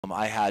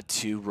I had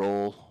to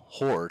roll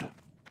Horde.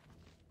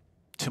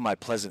 To my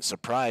pleasant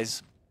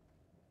surprise,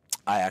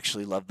 I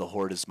actually love the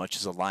Horde as much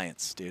as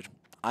Alliance, dude.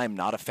 I'm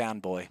not a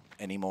fanboy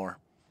anymore.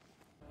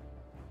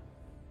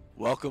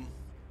 Welcome.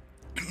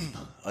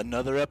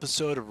 Another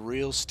episode of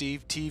Real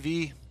Steve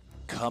TV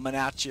coming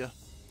at you.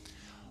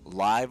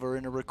 Live or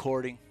in a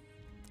recording.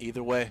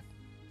 Either way.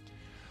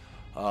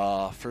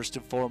 First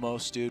and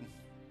foremost, dude.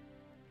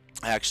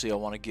 Actually, I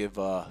want to give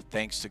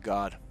thanks to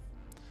God.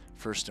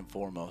 First and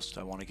foremost,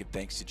 I want to give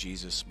thanks to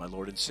Jesus, my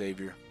Lord and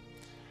Savior.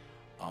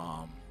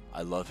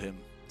 I love him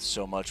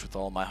so much with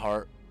all my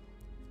heart.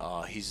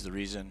 He's the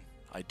reason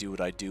I do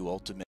what I do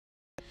ultimately.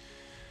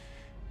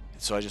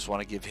 And so I just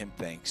want to give him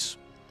thanks.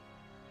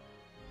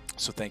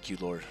 So thank you,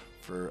 Lord,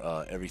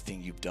 for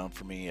everything you've done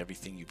for me,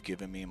 everything you've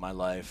given me in my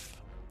life.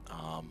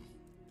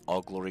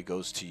 All glory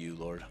goes to you,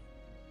 Lord.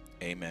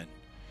 Amen.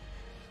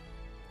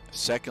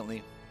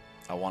 Secondly,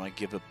 I want to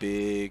give a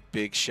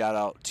big shout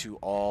out to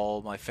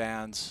all my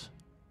fans,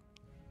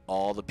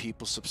 all the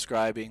people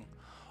subscribing,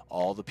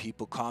 all the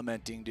people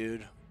commenting,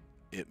 dude.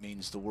 It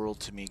means the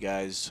world to me,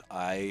 guys.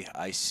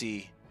 I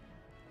see,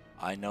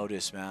 I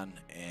notice, man,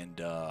 and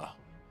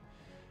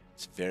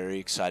it's a very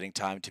exciting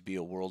time to be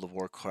a World of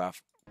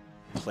Warcraft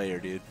player,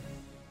 dude.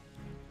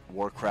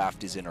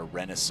 Warcraft is in a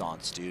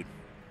renaissance, dude,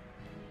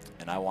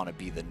 and I want to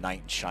be the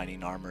knight in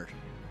shining armor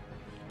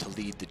to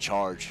lead the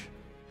charge.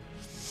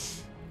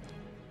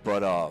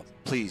 But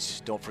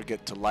please don't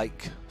forget to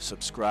like,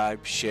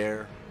 subscribe,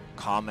 share,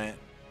 comment,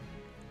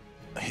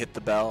 hit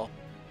the bell.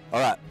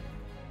 Alright,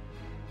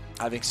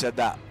 having said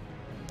that,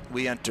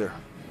 we enter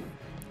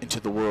into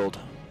the world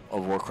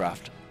of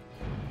Warcraft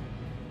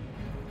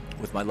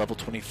with my level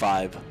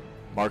 25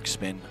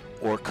 marksman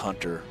orc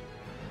hunter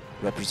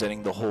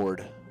representing the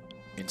Horde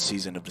in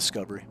Season of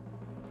Discovery.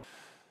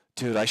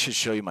 Dude, I should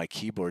show you my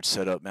keyboard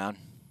setup, man.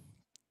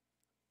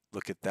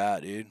 Look at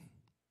that, dude.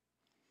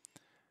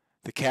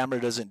 The camera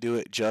doesn't do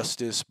it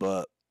justice,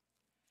 but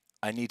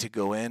I need to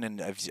go in,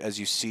 and as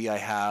you see, I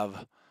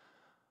have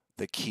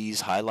the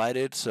keys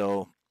highlighted.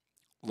 So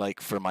like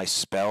for my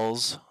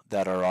spells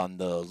that are on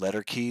the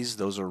letter keys,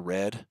 those are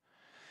red.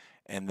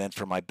 And then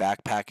for my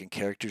backpack and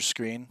character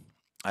screen,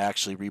 I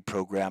actually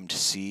reprogrammed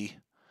C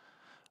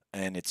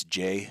and it's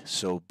J.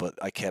 So, but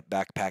I kept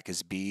backpack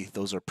as B.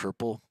 Those are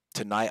purple.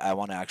 Tonight I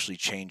want to actually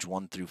change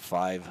 1 through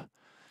 5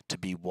 to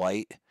be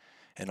white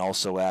and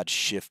also add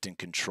shift and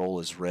control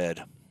as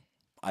red.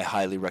 I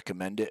highly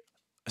recommend it,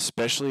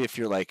 especially if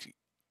you're like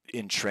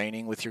in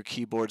training with your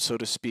keyboard, so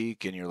to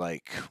speak, and you're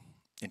like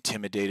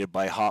intimidated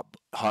by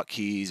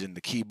hotkeys and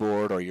the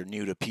keyboard, or you're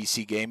new to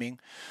PC gaming.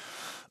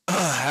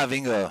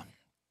 Having a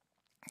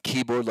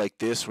keyboard like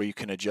this where you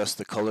can adjust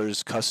the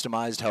colors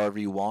customized however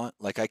you want,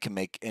 like I can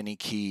make any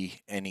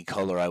key any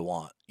color I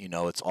want, you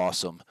know, it's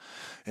awesome.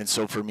 And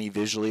so for me,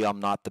 visually, I'm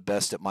not the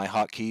best at my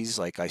hotkeys.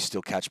 Like I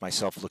still catch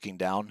myself looking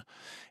down,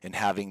 and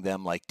having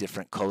them like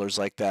different colors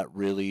like that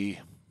really,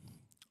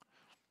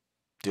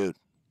 dude,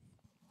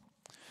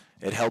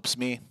 it helps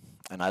me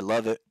and I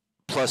love it.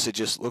 Plus it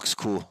just looks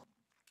cool.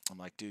 I'm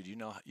like, dude, you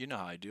know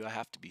how I do. I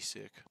have to be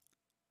sick.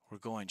 We're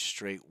going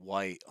straight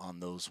white on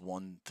those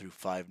 1 through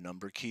 5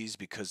 number keys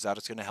because that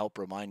is going to help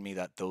remind me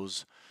that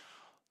those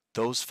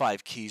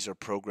 5 keys are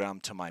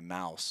programmed to my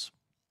mouse.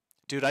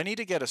 Dude, I need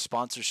to get a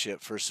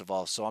sponsorship first of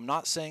all. So I'm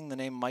not saying the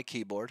name of my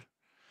keyboard.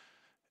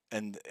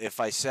 And if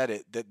I said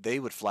it, that they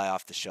would fly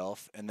off the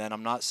shelf. And then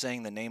I'm not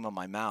saying the name of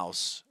my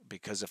mouse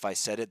because if I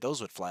said it,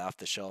 those would fly off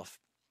the shelf.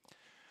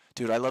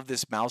 Dude, I love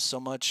this mouse so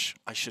much.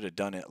 I should have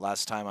done it.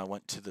 Last time I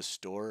went to the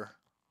store,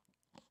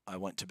 I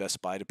went to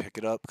Best Buy to pick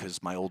it up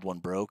because my old one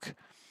broke.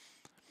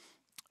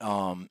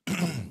 I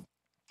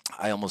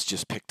almost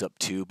just picked up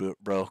 2,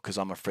 bro, because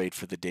I'm afraid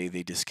for the day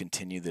they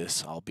discontinue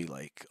this, I'll be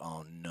like,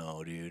 oh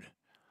no, dude.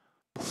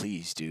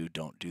 Please, dude,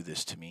 don't do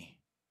this to me.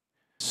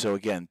 So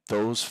again,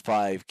 those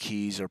 5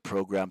 keys are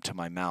programmed to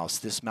my mouse.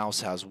 This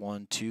mouse has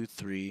 1, 2,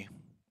 3,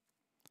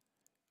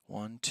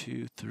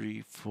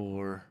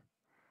 4,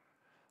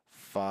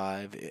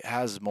 5. It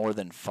has more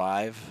than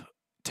 5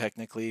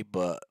 technically,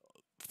 but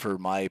for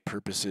my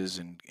purposes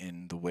and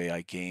in the way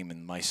I game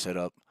and my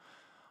setup,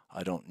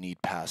 I don't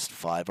need past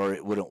 5, or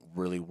it wouldn't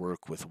really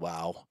work with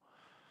WoW.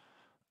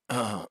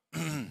 But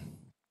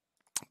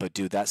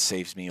dude, that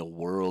saves me a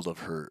world of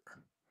hurt.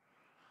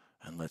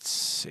 And let's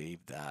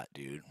save that,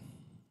 dude.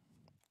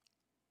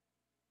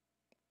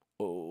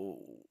 Oh,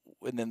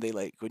 and then they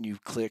like, when you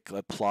click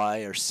apply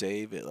or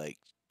save, it like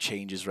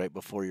changes right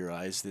before your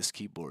eyes. This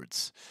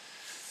keyboard's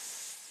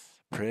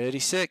pretty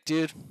sick,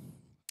 dude.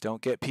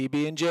 Don't get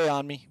PB&J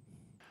on me.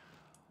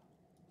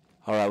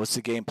 Alright, what's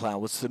the game plan?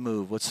 What's the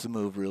move? What's the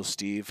move, Real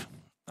Steve?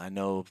 I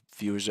know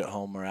viewers at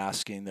home are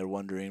asking, they're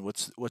wondering,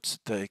 what's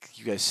the,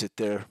 you guys sit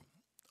there,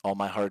 all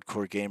my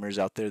hardcore gamers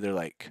out there, they're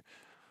like,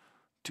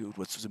 dude,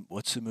 what's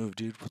the move,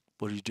 dude?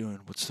 What are you doing?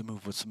 What's the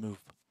move? What's the move?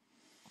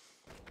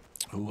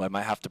 Ooh, I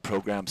might have to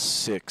program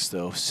 6,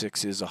 though.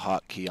 6 is a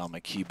hotkey on my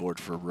keyboard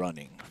for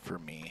running, for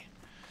me.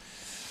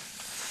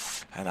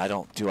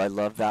 And do I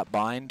love that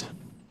bind?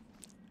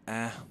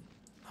 I'm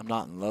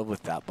not in love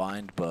with that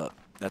bind, but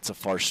That's a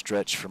far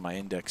stretch for my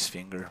index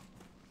finger.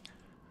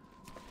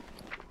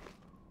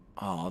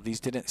 Oh, these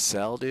didn't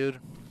sell, dude.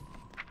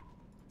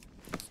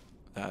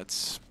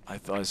 That's... I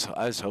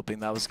was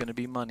hoping that was going to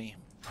be money.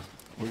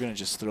 We're going to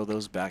just throw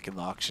those back in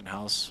the auction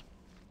house.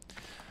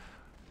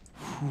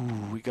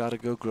 Whew, we got to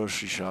go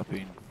grocery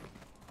shopping.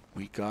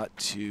 We got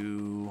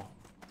to...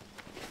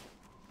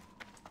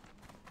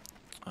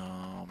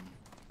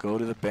 go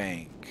to the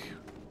bank.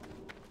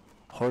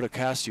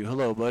 Horticast,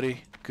 hello,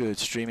 buddy. Good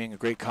streaming,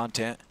 great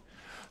content.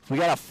 We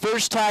got a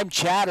first-time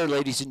chatter,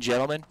 ladies and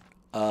gentlemen,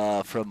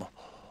 from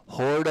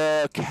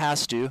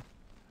Horticast.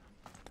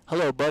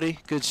 Hello, buddy.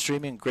 Good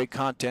streaming, great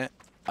content.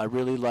 I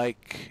really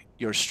like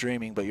your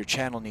streaming, but your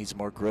channel needs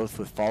more growth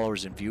with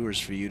followers and viewers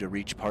for you to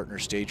reach partner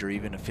stage or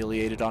even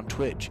affiliated on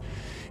Twitch.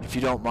 If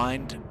you don't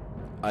mind,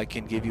 I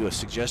can give you a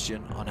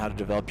suggestion on how to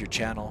develop your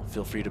channel.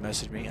 Feel free to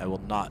message me. I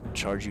will not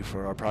charge you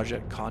for our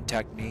project.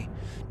 Contact me.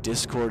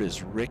 Discord is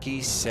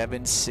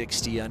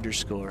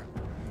Ricky760_.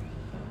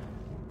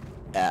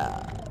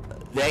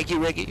 Thank you,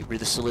 Ricky, for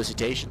the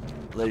solicitation,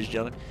 ladies and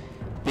gentlemen.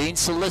 Being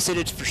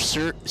solicited for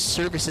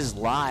services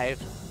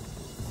live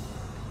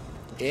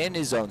in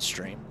his own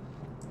stream.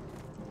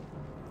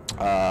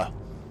 Not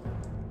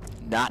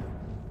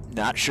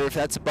sure if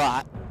that's a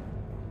bot.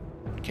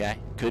 Okay,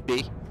 could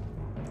be.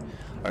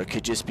 Or it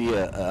could just be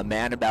a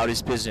man about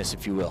his business,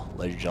 if you will,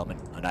 ladies and gentlemen.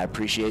 And I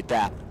appreciate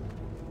that.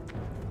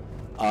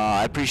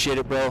 I appreciate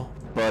it, bro.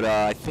 But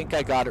I think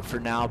I got it for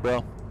now,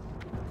 bro.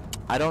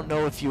 I don't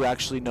know if you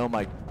actually know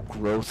my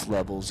growth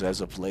levels as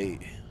of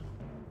late.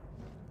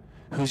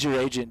 Who's your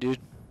agent, dude?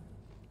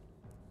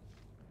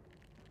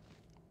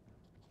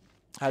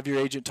 Have your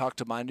agent talk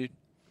to mine, dude.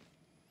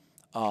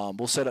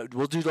 We'll set up.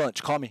 We'll do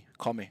lunch. Call me.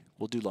 Call me.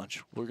 We'll do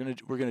lunch. We're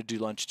gonna do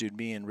lunch, dude.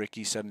 Me and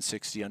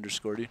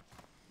Ricky760_, dude.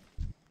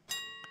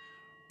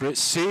 Brit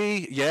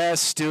C,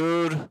 yes,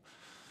 dude.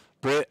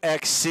 Brit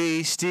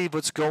XC, Steve,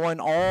 what's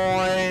going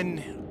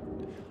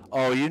on?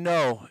 Oh, you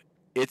know,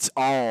 it's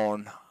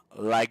on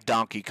like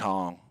Donkey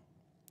Kong.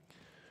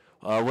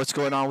 What's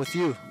going on with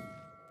you?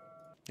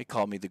 They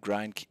call me the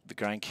Grind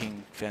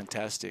King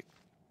Fantastic.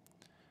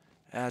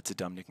 That's a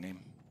dumb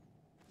nickname.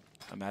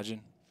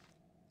 Imagine.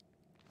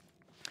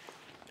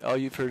 Oh,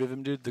 you've heard of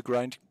him, dude? The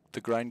Grind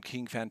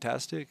King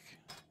Fantastic?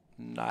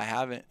 I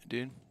haven't,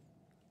 dude.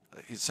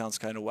 It sounds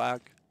kind of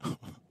whack.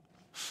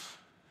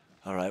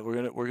 All right,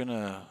 we're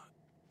gonna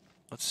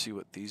let's see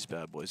what these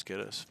bad boys get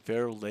us.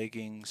 Feral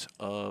leggings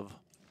of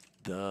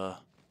the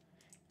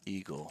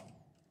eagle.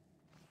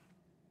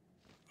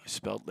 I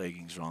spelled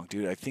leggings wrong,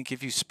 dude. I think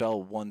if you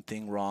spell one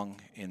thing wrong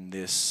in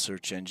this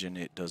search engine,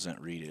 it doesn't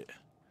read it.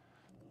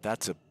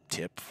 That's a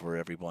tip for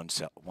everyone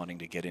wanting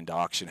to get into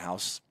auction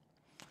house.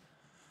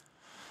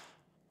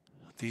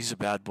 These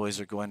bad boys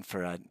are going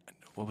for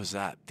what was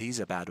that? These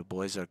bad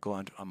boys are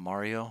going to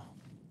Mario.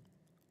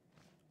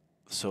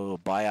 So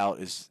buyout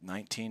is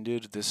 19,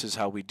 dude. This is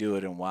how we do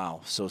it in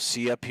WoW. So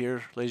see up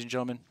here, ladies and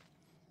gentlemen.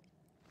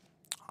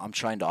 I'm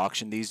trying to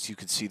auction these. You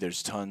can see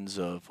there's tons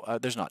of.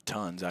 There's not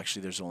tons,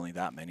 actually. There's only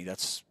that many.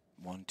 That's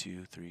 1,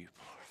 2, 3,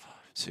 4, 5,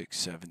 6,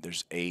 7.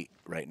 There's 8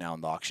 right now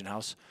in the auction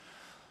house.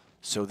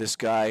 So this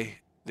guy,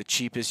 the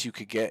cheapest you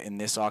could get in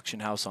this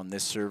auction house on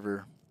this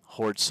server,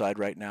 Horde side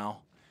right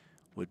now,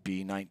 would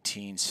be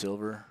 19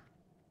 silver.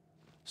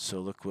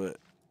 So look what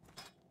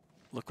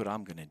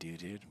I'm gonna do,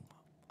 dude.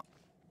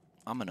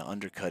 I'm gonna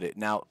undercut it.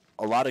 Now,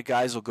 a lot of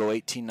guys will go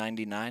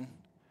 $18.99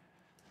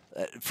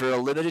 for a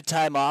limited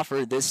time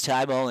offer. This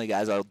time only,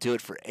 guys. I'll do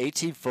it for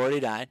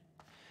 $18.49.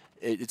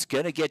 It's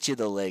gonna get you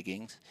the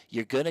leggings.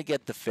 You're gonna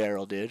get the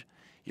feral, dude.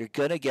 You're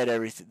gonna get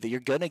everything. You're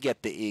gonna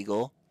get the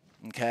eagle,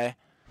 okay?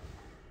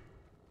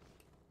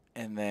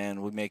 And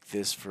then we make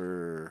this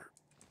for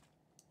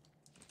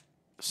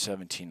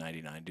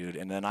 $17.99, dude.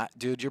 And then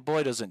dude, your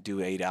boy doesn't do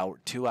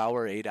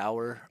 2-hour,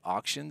 8-hour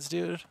auctions,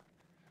 dude.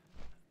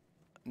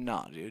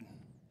 Nah, dude.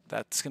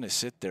 That's going to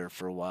sit there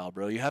for a while,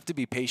 bro. You have to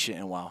be patient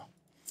in WoW.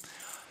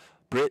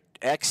 Brit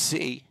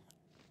XC,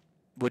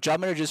 which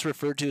I'm going to just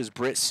refer to as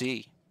Brit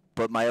C,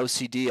 but my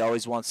OCD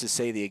always wants to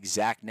say the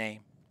exact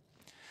name.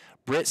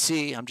 Brit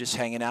C, I'm just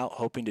hanging out,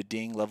 hoping to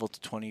ding level to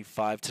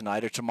 25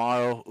 tonight or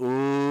tomorrow.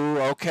 Ooh,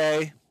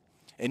 okay.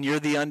 And you're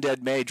the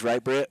undead mage,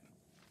 right, Brit?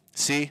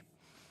 See?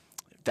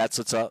 That's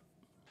what's up.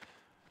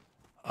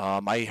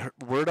 I heard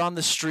word on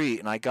the street,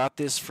 and I got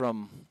this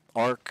from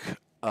Arc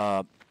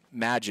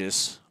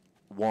Magus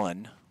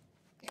 1.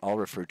 I'll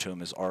refer to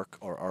him as Arc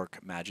or Arc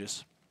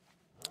Magus.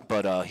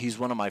 But he's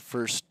one of my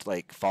first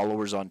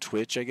followers on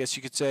Twitch, I guess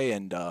you could say,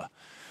 and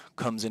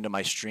comes into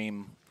my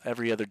stream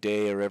every other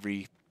day or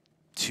every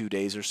 2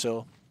 days or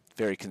so.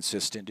 Very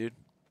consistent, dude.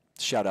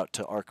 Shout out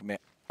to Arc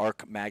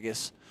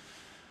Magus.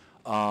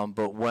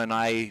 But when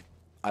I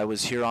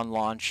was here on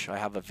launch, I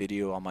have a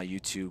video on my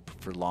YouTube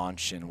for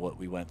launch and what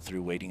we went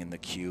through waiting in the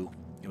queue.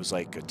 It was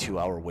like a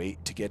 2-hour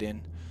wait to get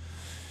in.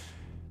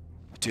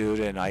 Dude,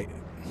 and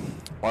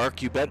Arc,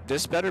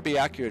 this better be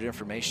accurate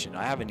information.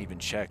 I haven't even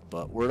checked,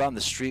 but word on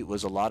the street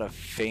was a lot of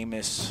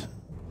famous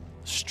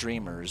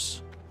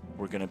streamers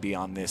were going to be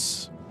on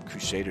this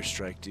Crusader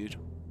strike, dude.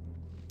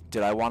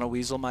 Did I want to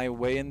weasel my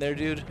way in there,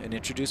 dude, and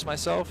introduce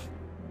myself?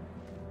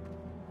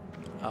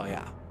 Oh,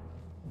 yeah.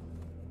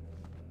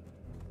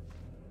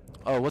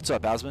 Oh, what's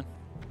up, Asman?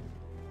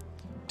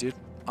 Dude,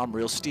 I'm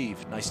Real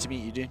Steve. Nice to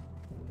meet you, dude.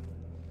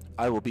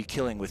 I will be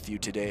killing with you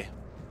today.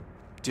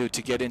 Dude,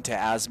 to get into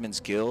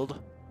Asman's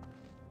guild?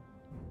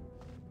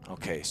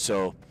 Okay,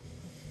 so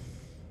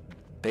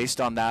based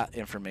on that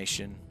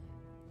information,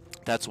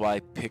 that's why I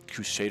picked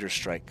Crusader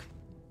Strike.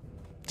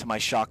 To my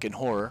shock and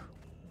horror,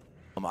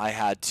 I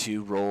had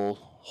to roll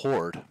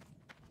Horde.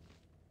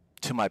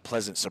 To my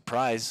pleasant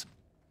surprise,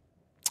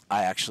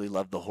 I actually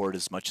love the Horde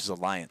as much as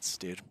Alliance,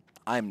 dude.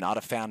 I'm not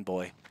a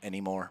fanboy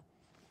anymore.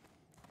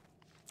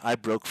 I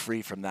broke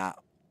free from that.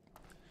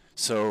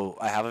 So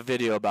I have a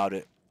video about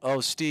it.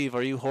 Oh, Steve,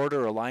 are you Horde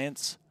or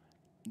Alliance?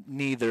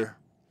 Neither.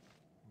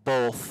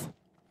 Both.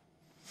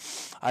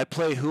 I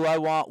play who I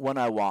want when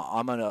I want.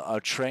 I'm a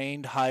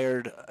trained,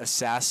 hired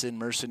assassin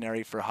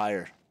mercenary for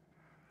hire.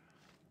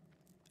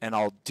 And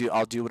I'll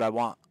do what I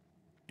want.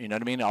 You know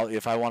what I mean?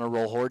 If I want to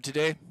roll Horde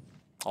today,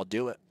 I'll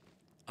do it.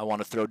 I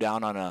want to throw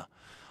down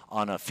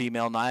on a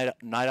female night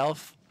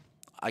elf,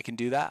 I can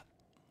do that.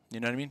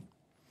 You know what I mean?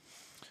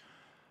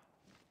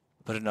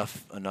 But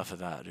enough of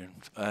that, dude.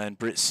 And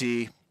Brit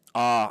C,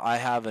 I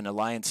have an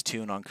Alliance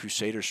tune on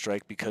Crusader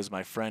Strike because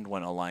my friend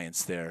went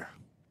Alliance there.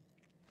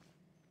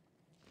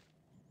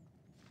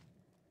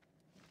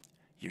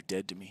 You're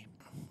dead to me.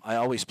 I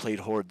always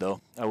played Horde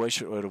though. I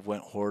wish it would have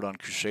went Horde on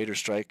Crusader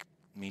Strike.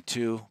 Me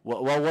too.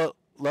 Well, what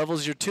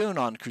level's your tune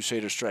on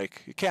Crusader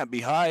Strike? It can't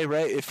be high,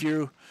 right? If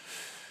you're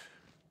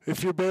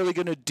barely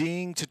gonna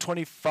ding to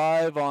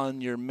 25 on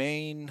your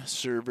main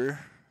server,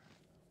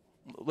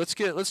 let's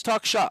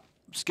talk shop.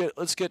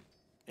 Let's get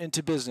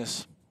into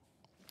business.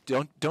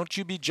 Don't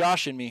you be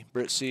joshing me,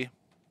 Brit C.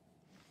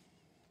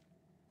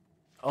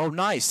 Oh,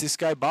 nice. This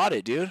guy bought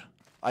it, dude.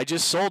 I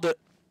just sold it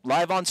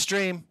live on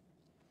stream.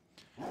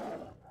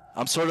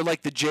 I'm sort of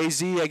like the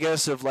Jay-Z, I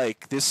guess, of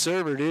like this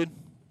server, dude.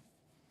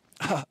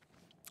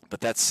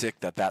 But that's sick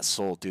that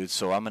sold, dude.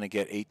 So I'm going to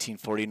get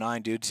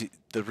 1849, dude.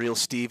 The Real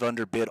Steve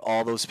underbid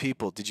all those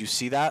people. Did you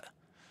see that?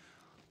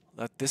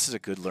 This is a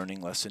good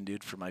learning lesson,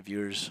 dude, for my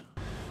viewers.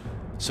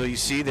 So you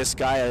see this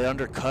guy, I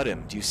undercut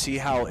him. Do you see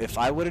how if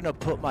I wouldn't have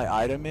put my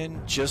item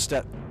in just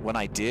when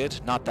I did,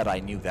 not that I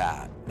knew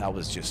that. That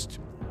was just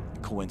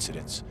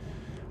coincidence.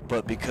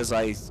 But because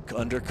I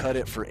undercut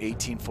it for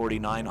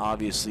 1849,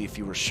 obviously if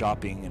you were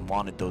shopping and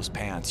wanted those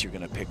pants, you're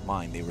going to pick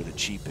mine. They were the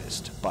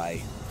cheapest by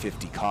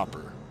 50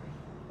 copper.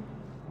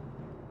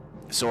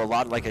 So a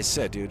lot, like I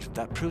said, dude,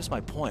 that proves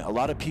my point. A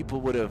lot of people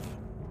would have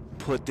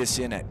put this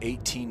in at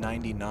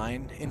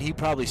 18.99, and he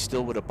probably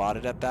still would have bought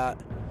it at that.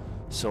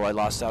 So I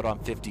lost out on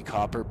 50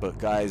 copper. But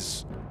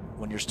guys,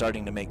 when you're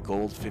starting to make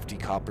gold, 50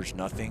 copper's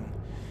nothing.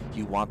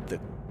 You want the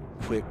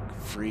quick,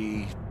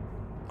 free,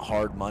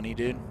 hard money,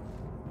 dude.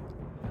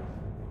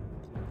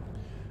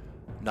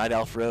 Night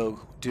Elf Rogue,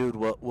 dude,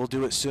 we'll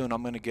do it soon.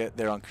 I'm going to get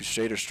there on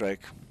Crusader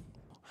Strike.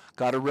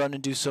 Got to run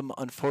and do some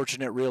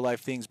unfortunate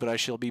real-life things, but I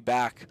shall be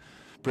back.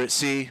 Brit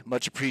C,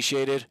 much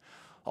appreciated.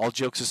 All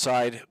jokes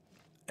aside,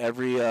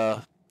 every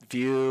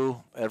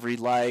view, every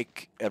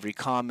like, every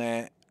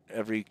comment,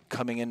 every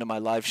coming into my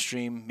live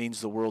stream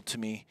means the world to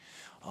me.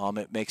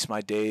 It makes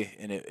my day,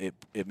 and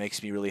it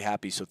makes me really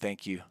happy, so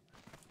thank you.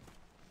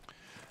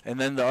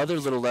 And then the other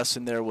little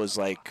lesson there was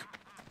like,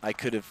 I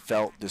could have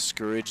felt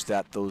discouraged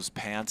that those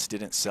pants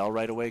didn't sell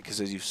right away, because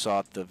as you saw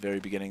at the very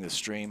beginning of the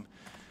stream,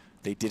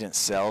 they didn't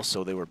sell,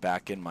 so they were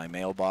back in my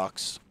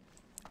mailbox.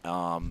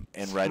 And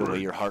right away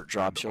your heart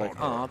drops. You're like,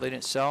 oh, they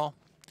didn't sell?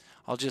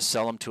 I'll just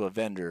sell them to a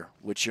vendor,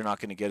 which you're not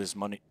going to get as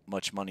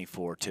much money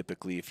for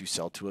typically if you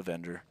sell to a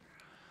vendor.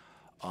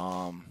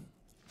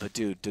 But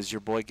dude, does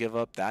your boy give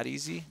up that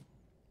easy?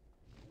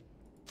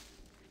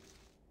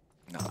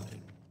 No, dude.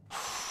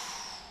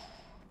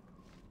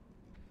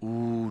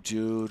 Ooh,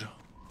 dude.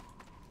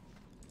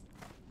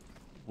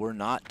 We're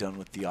not done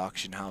with the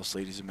auction house,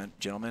 ladies and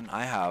gentlemen.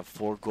 I have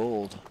 4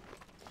 gold.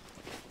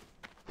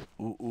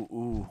 Ooh, ooh,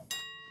 ooh.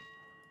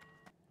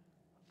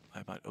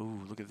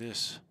 Ooh, look at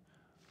this.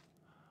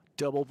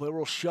 Double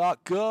barrel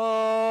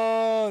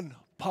shotgun.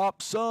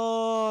 Pops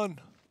on.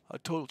 I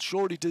told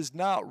Shorty does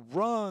not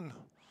run.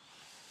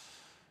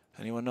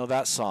 Anyone know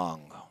that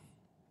song?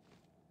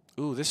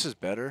 Ooh, this is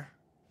better.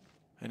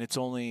 And it's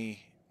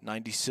only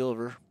 90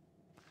 silver.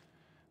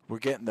 We're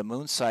getting the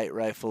Moonsight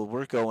rifle.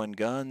 We're going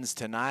guns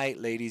tonight,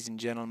 ladies and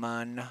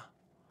gentlemen.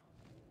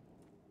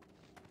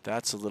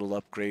 That's a little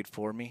upgrade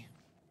for me.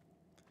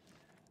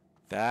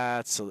 And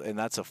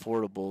that's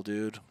affordable,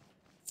 dude.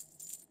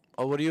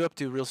 Oh, what are you up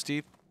to, Real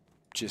Steve?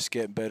 Just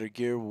getting better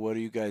gear. What are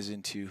you guys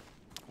into?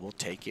 We'll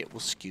take it. We'll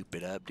scoop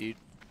it up, dude.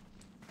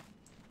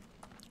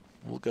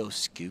 We'll go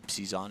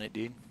scoopsies on it,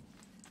 dude.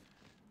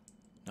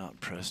 Not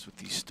impressed with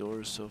these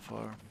stores so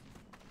far.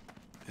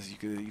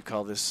 You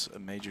call this a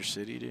major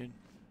city, dude?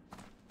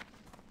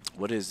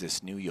 What is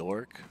this, New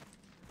York?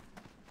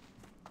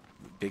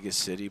 Biggest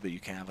city, but you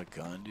can't have a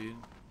gun, dude?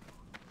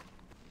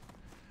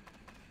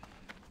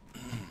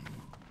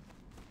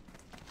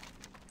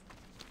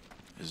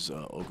 Is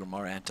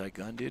Ogremar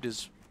anti-gun, dude?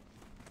 Is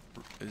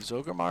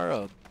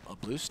Ogremar a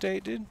blue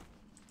state, dude?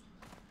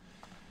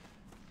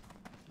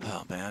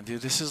 Oh man,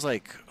 dude, this is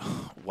like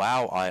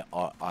WoW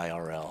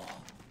IRL.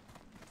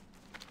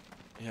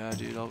 Yeah,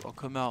 dude, I'll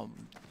come out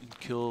and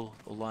kill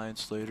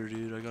Alliance later,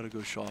 dude. I gotta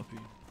go shopping.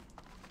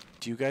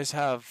 Do you guys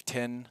have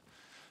 10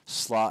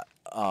 slot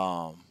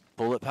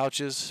bullet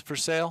pouches for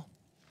sale?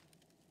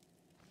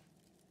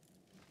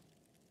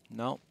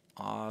 No?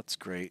 Aw, that's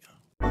great.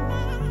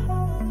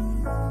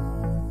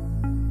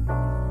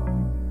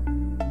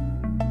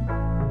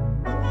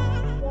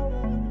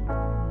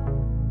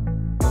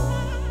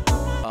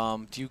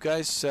 Do you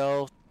guys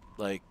sell,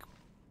 like,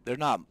 they're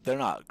not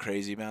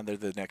crazy, man. They're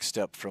the next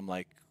step from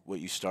like what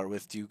you start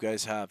with. Do you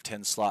guys have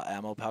 10 slot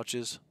ammo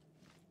pouches?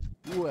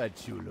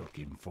 What you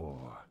looking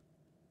for?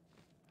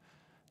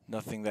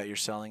 Nothing that you're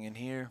selling in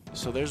here.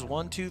 So there's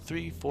 1, 2,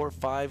 3, 4,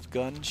 5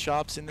 gun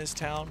shops in this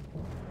town.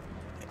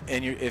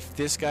 And if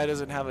this guy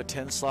doesn't have a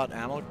 10 slot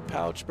ammo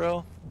pouch,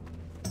 bro.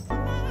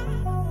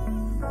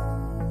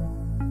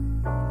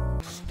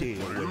 Stay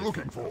what are you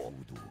looking for?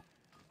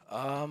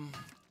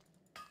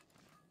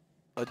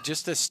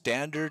 Just a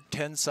standard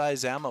 10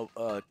 size ammo,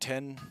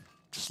 10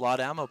 slot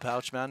ammo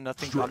pouch, man.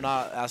 Nothing. Straight. I'm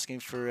not asking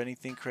for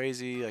anything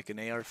crazy like an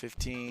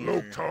AR-15.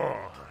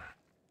 Lotar.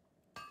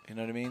 You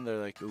know what I mean? They're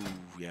like, ooh,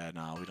 yeah,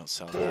 no, we don't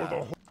sell that.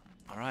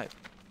 All right.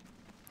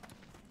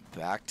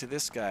 Back to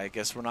this guy. I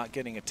guess we're not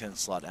getting a 10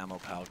 slot ammo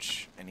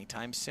pouch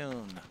anytime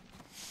soon.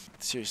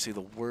 Seriously,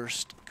 the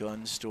worst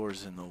gun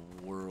stores in the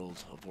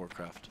world of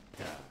Warcraft.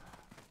 Yeah.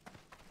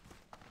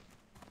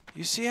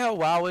 You see how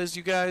WoW is,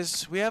 you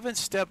guys? We haven't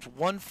stepped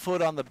 1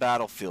 foot on the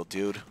battlefield,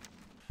 dude.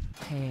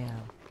 Hail.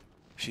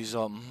 She's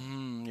all,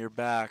 you're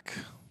back.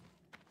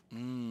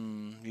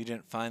 You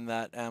didn't find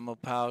that ammo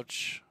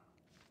pouch?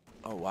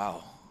 Oh,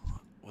 wow.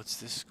 What's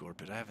this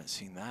Scorpid? I haven't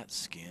seen that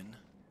skin.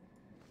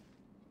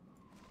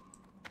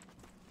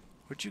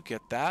 Where'd you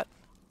get that?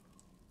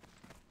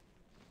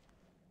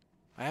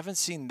 I haven't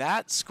seen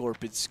that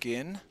Scorpid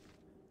skin.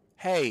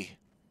 Hey,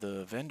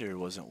 the vendor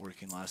wasn't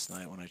working last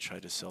night when I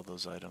tried to sell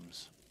those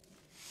items.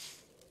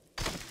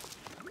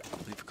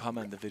 Leave a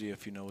comment in the video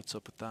if you know what's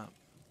up with that.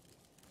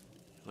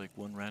 Like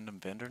one random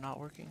vendor not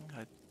working?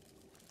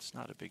 It's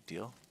not a big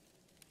deal.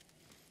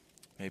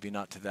 Maybe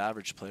not to the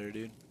average player,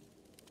 dude.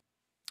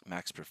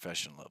 Max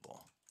profession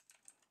level.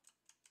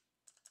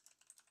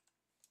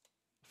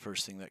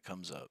 First thing that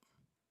comes up.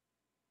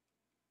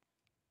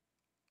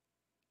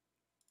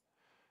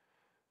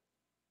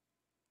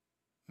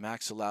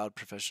 Max allowed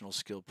professional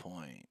skill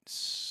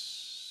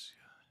points.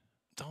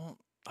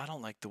 I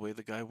don't like the way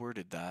the guy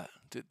worded that.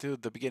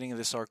 Dude, the beginning of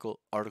this article,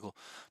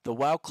 the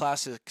WoW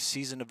Classic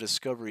Season of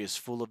Discovery is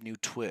full of new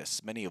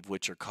twists, many of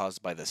which are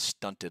caused by the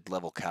stunted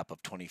level cap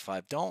of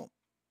 25.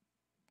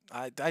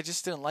 I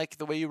just didn't like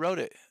the way you wrote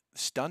it.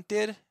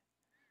 Stunted?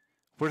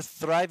 We're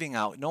thriving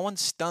out. No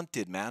one's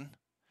stunted, man.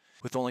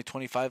 With only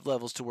 25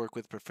 levels to work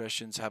with,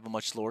 professions have a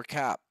much lower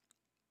cap.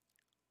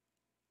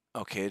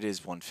 Okay, it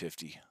is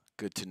 150.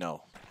 Good to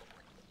know.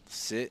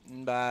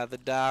 Sitting by the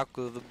dock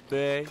of the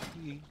bay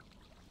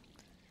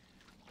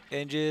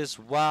and just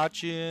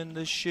watching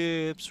the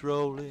ships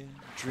rolling.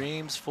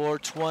 Dreams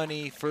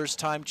 420, first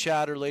time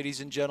chatter, ladies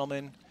and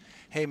gentlemen.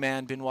 Hey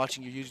man, been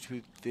watching your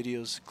YouTube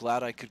videos.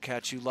 Glad I could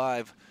catch you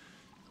live.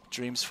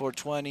 Dreams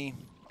 420.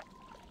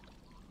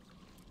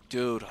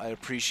 Dude, I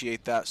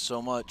appreciate that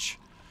so much.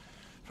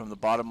 From the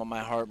bottom of my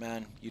heart,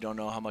 man. You don't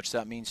know how much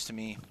that means to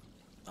me.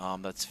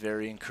 That's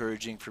very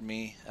encouraging for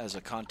me as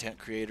a content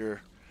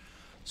creator.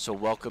 So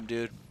welcome,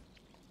 dude.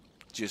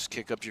 Just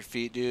kick up your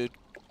feet, dude.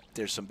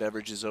 There's some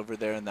beverages over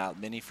there in that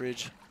mini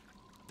fridge.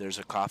 There's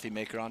a coffee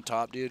maker on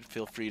top, dude.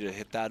 Feel free to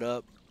hit that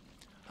up.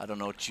 I don't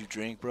know what you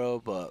drink, bro,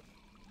 but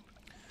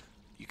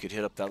you could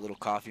hit up that little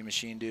coffee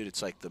machine, dude.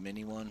 It's like the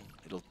mini one.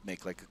 It'll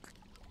make like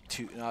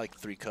like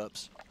 3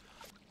 cups.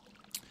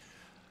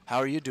 How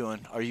are you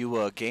doing? Are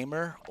you a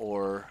gamer,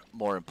 or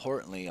more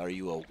importantly, are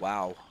you a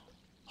WoW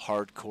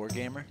hardcore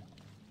gamer?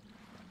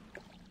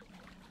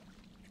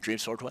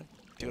 Dreams 420?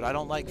 Dude, I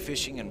don't like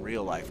fishing in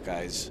real life,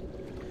 guys.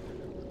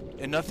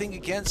 And nothing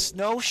against,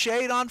 no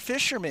shade on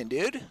fishermen,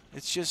 dude.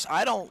 It's just,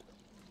 I'm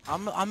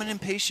an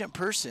impatient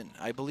person.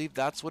 I believe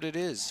that's what it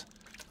is.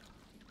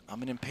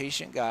 I'm an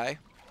impatient guy.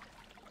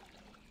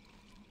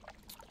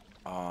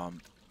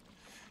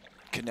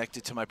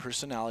 Connected to my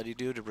personality,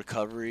 dude, to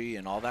recovery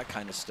and all that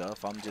kind of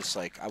stuff. I'm just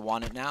like, I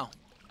want it now.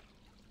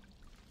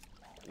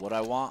 What I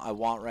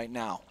want right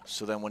now.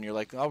 So then when you're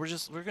like, oh,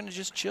 we're gonna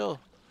just chill.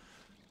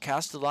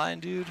 Cast a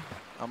line, dude.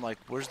 I'm like,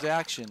 where's the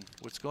action?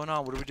 What's going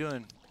on? What are we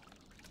doing?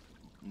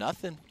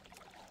 Nothing.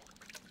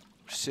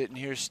 We're sitting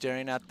here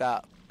staring at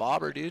that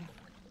bobber, dude.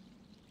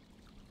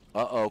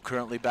 Uh-oh,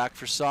 currently back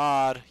for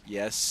sod.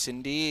 Yes,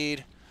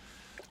 indeed.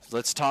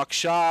 Let's talk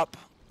shop.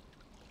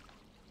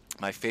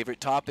 My favorite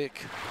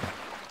topic.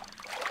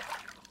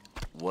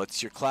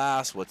 What's your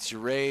class? What's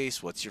your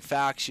race? What's your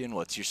faction?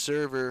 What's your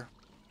server?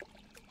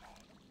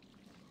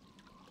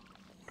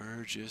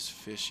 We're just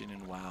fishing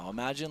in WoW.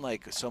 Imagine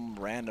like some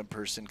random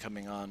person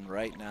coming on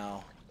right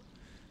now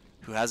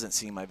who hasn't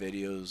seen my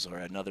videos or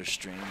another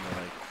stream,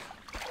 they're like,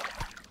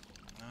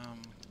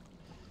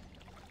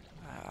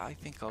 I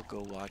think I'll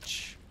go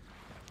watch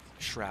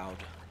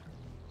Shroud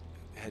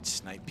head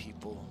snipe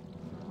people.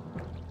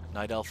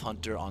 Night Elf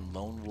Hunter on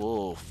Lone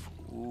Wolf.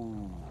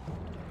 Ooh.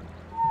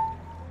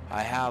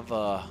 I have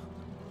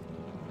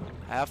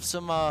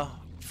some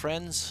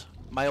friends.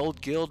 My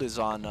old guild is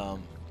on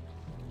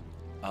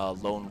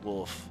Lone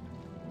Wolf.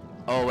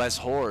 Oh, as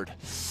Horde.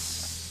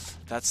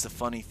 That's the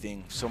funny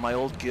thing. So my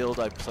old guild,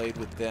 I played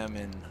with them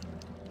in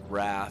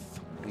Wrath.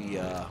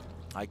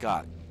 I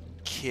got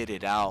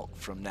kitted out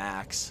from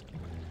Nax.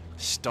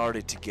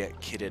 Started to get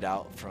kitted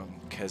out from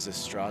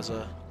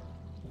Kazastraza.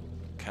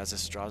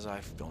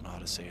 I don't know how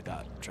to say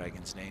that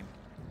dragon's name.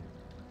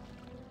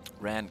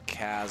 Ran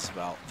Kaz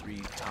about 3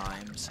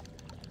 times.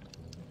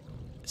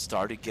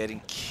 Started getting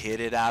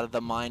kitted out of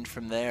the mine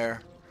from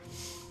there.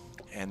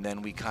 And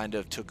then we kind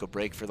of took a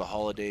break for the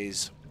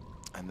holidays.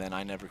 And then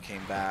I never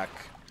came back.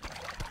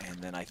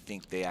 And then I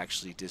think they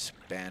actually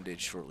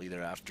disbanded shortly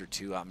thereafter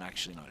too. I'm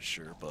actually not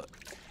sure, but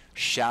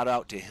shout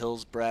out to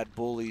Hillsbrad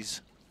Bullies.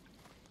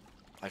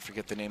 I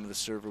forget the name of the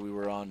server we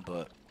were on,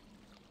 but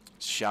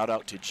shout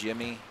out to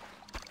Jimmy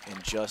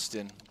and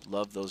Justin.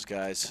 Love those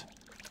guys.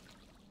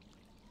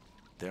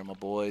 They're my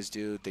boys,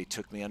 dude. They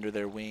took me under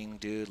their wing,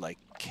 dude. Like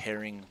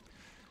caring.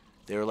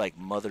 They were like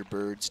mother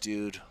birds,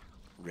 dude.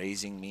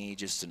 Raising me,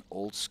 just an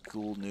old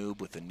school noob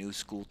with a new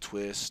school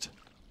twist.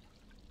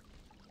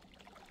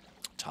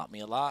 Taught me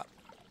a lot.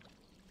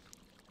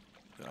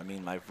 I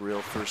mean, my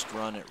real first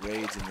run at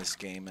raids in this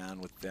game,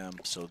 man, with them.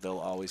 So they'll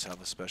always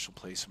have a special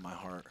place in my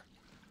heart.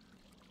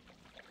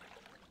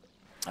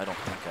 I don't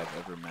think I've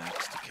ever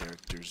maxed a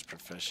character's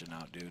profession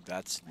out, dude.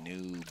 That's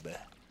noob.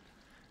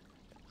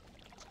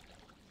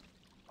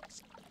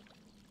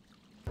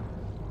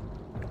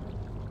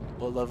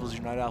 What level's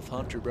your Night Elf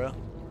Hunter, bro?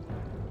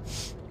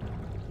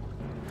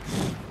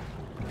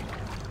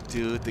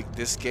 Dude,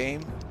 this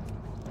game,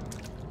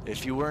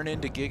 if you weren't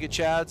into Giga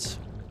Chads,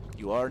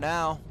 you are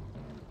now.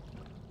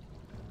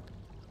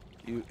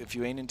 If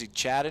you ain't into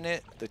chatting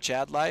it, the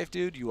Chad life,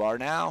 dude, you are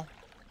now.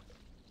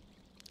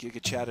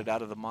 Giga Chatted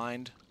out of the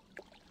mind.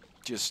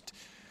 Just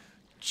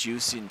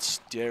juicing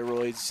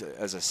steroids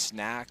as a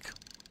snack.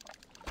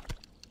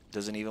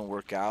 Doesn't even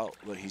work out,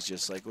 but he's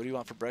just like, what do you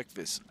want for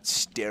breakfast?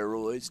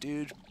 Steroids,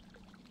 dude.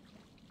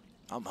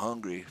 I'm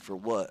hungry. For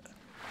what?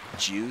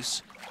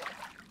 Juice?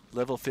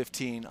 Level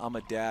 15, I'm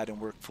a dad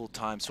and work full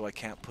time, so I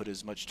can't put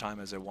as much time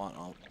as I want.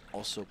 I'm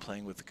also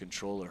playing with the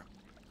controller.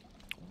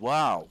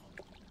 Wow.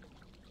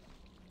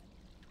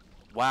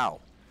 Wow.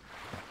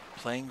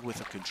 Playing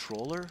with a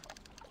controller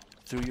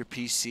through your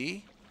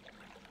PC?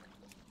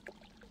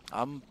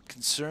 I'm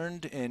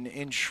concerned and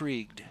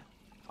intrigued.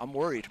 I'm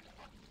worried.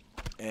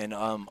 And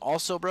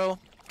also, bro,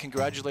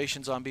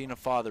 congratulations on being a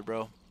father,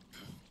 bro.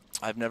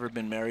 I've never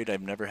been married.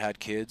 I've never had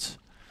kids.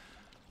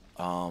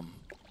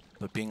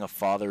 But being a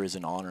father is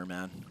an honor,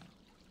 man.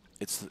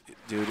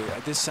 Dude,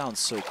 this sounds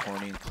so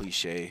corny and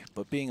cliche,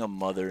 but being a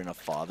mother and a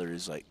father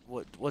is like,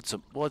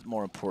 what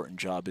more important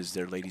job is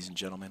there, ladies and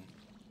gentlemen?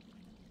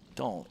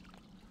 Don't.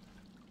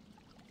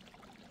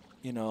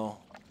 You know,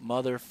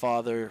 mother,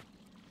 father,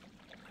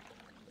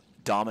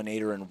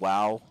 dominator, and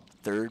WoW,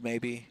 third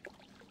maybe.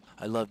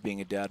 I love being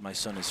a dad. My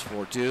son is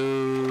 4.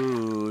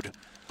 Dude.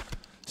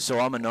 So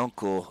I'm an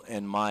uncle,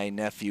 and my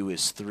nephew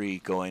is 3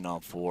 going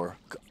on 4.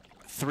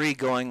 3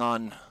 going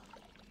on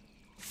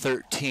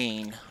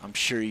 13. I'm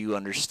sure you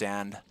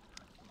understand.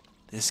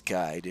 This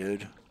guy,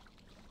 dude.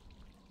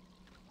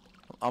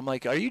 I'm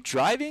like, are you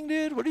driving,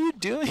 dude? What are you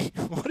doing?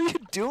 What are you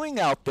doing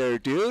out there,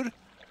 dude?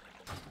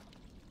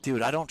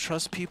 Dude, I don't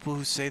trust people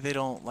who say they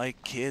don't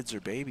like kids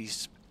or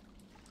babies.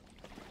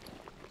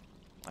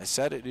 I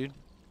said it, dude.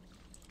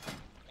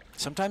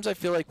 Sometimes I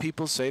feel like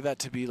people say that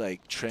to be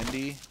like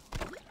trendy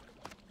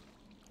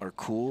or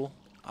cool.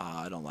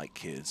 I don't like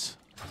kids.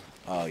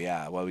 Oh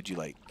yeah, why would you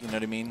like, you know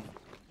what I mean?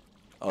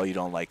 Oh, you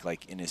don't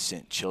like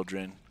innocent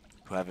children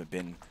who haven't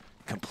been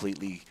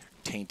completely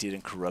tainted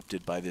and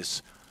corrupted by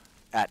this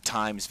at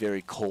times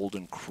very cold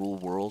and cruel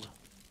world.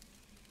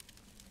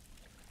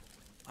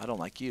 I don't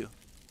like you,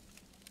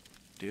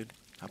 dude.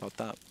 How about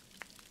that?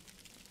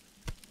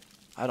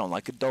 I don't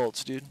like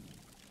adults, dude.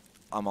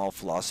 I'm all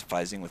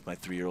philosophizing with my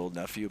 3-year-old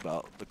nephew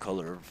about the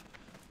color of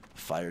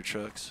fire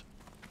trucks.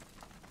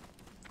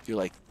 You're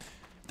like,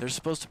 they're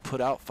supposed to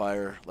put out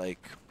fire, like,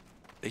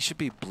 they should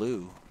be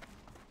blue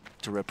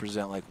to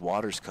represent, like,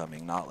 water's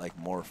coming, not, like,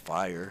 more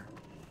fire.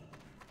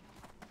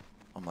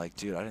 I'm like,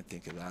 dude, I didn't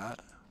think of that.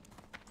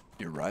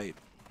 You're right.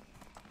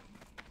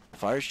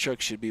 Fire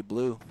trucks should be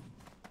blue.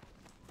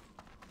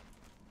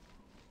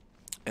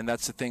 And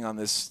that's the thing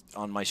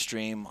on my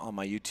stream, on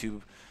my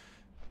YouTube.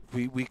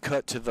 We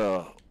cut to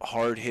the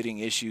hard-hitting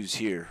issues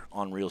here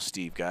on Real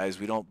Steve, guys.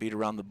 We don't beat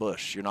around the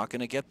bush. You're not going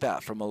to get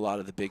that from a lot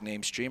of the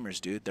big-name streamers,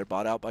 dude. They're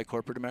bought out by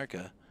corporate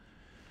America.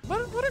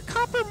 What are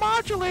copper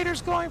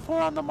modulators going for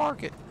on the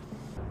market?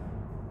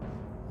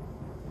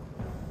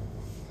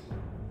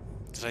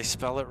 Did I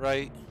spell it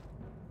right?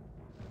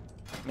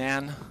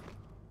 Man.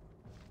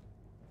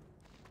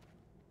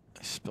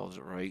 spelled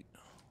it right.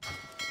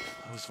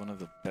 I was one of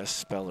the best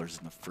spellers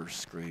in the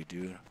 1st grade,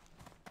 dude.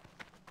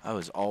 I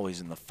was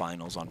always in the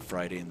finals on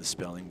Friday in the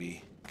spelling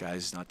bee.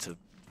 Guys, not to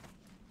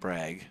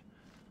brag,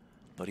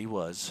 but he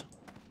was.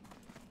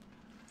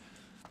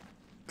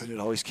 And it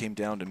always came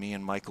down to me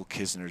and Michael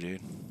Kisner,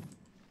 dude.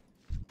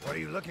 What are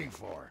you looking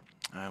for?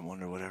 I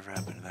wonder whatever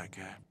happened to that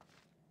guy.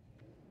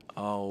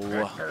 Oh,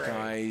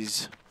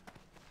 guys.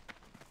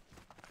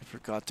 I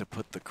forgot to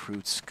put the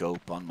crude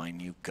scope on my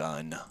new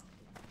gun.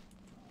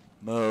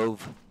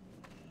 Move.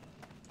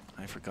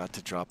 I forgot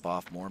to drop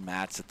off more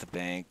mats at the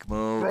bank.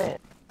 Move.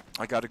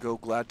 I gotta go.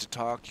 Glad to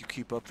talk. You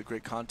keep up the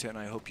great content.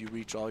 I hope you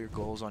reach all your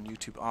goals on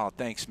YouTube. Oh,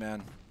 thanks,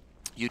 man.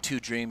 You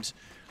too, Dreams.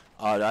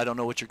 I don't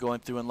know what you're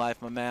going through in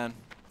life, my man.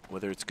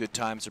 Whether it's good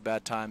times or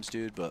bad times,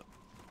 dude, but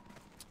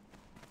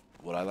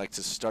what I like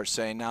to start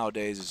saying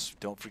nowadays is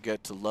don't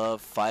forget to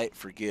love, fight,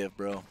 forgive,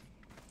 bro.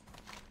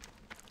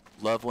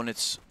 Love when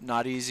it's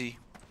not easy.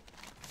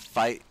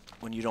 Fight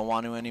when you don't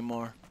want to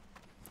anymore.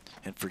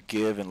 And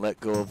forgive and let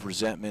go of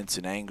resentments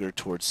and anger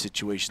towards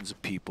situations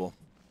of people.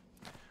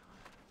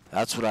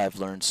 That's what I've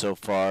learned so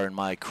far in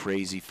my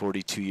crazy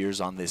 42 years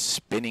on this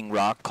spinning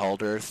rock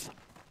called Earth.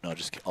 No,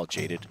 just all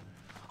jaded.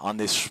 On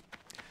this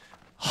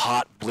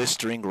hot,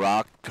 blistering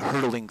rock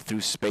hurtling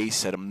through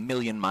space at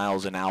 1,000,000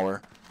 miles an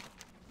hour.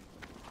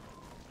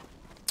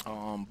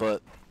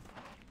 But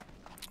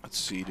let's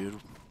see, dude.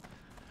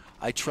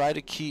 I try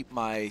to keep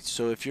my,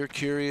 so if you're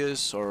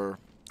curious or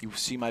you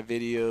see my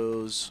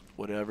videos,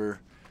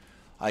 whatever,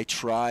 I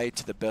try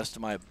to the best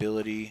of my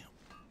ability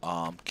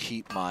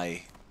keep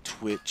my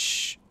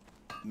Twitch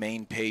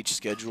main page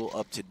schedule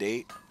up to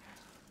date.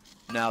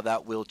 Now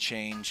that will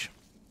change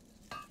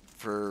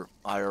for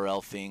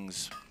IRL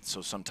things,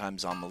 so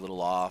sometimes I'm a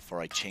little off or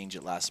I change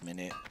it last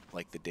minute,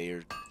 like the day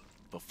or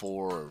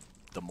before or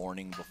the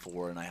morning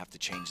before, and I have to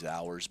change the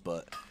hours,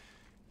 but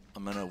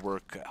I'm gonna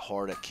work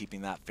hard at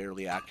keeping that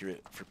fairly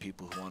accurate for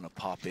people who want to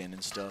pop in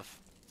and stuff.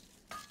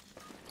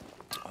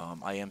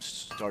 I am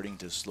starting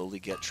to slowly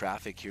get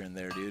traffic here and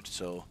there, dude,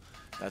 so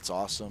that's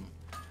awesome.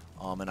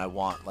 And I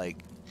want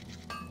like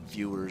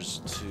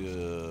viewers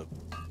to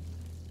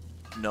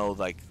know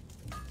like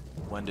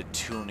when to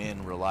tune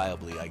in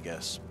reliably, I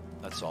guess.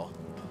 That's all.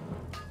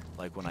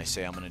 Like when I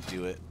say I'm gonna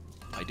do it,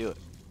 I do it.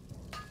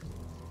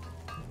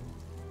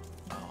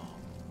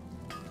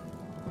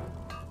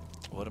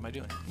 What am I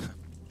doing?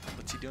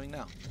 What's he doing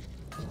now?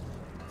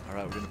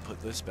 Alright, we're gonna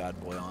put this bad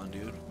boy on,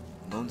 dude.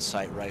 Moon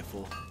sight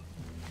rifle.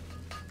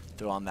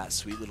 Throw on that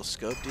sweet little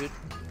scope, dude.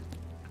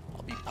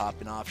 I'll be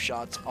popping off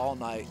shots all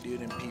night,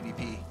 dude, in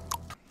PvP.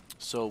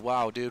 So,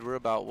 wow, dude, we're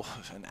about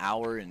an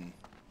hour and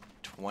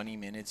 20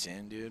 minutes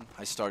in, dude.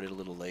 I started a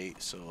little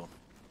late, so...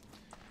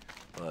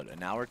 But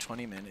an hour,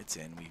 20 minutes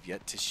in, we've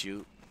yet to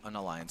shoot an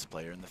Alliance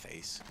player in the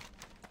face.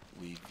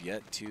 We've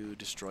yet to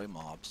destroy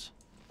mobs.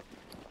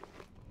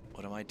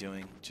 What am I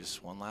doing?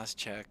 Just one last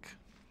check.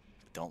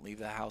 Don't leave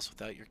the house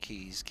without your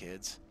keys,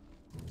 kids.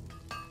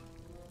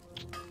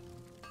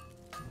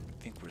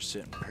 I think we're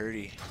sitting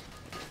pretty.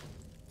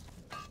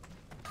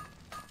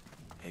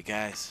 Hey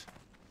guys,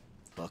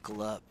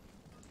 buckle up.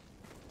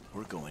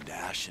 We're going to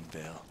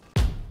Ashenvale.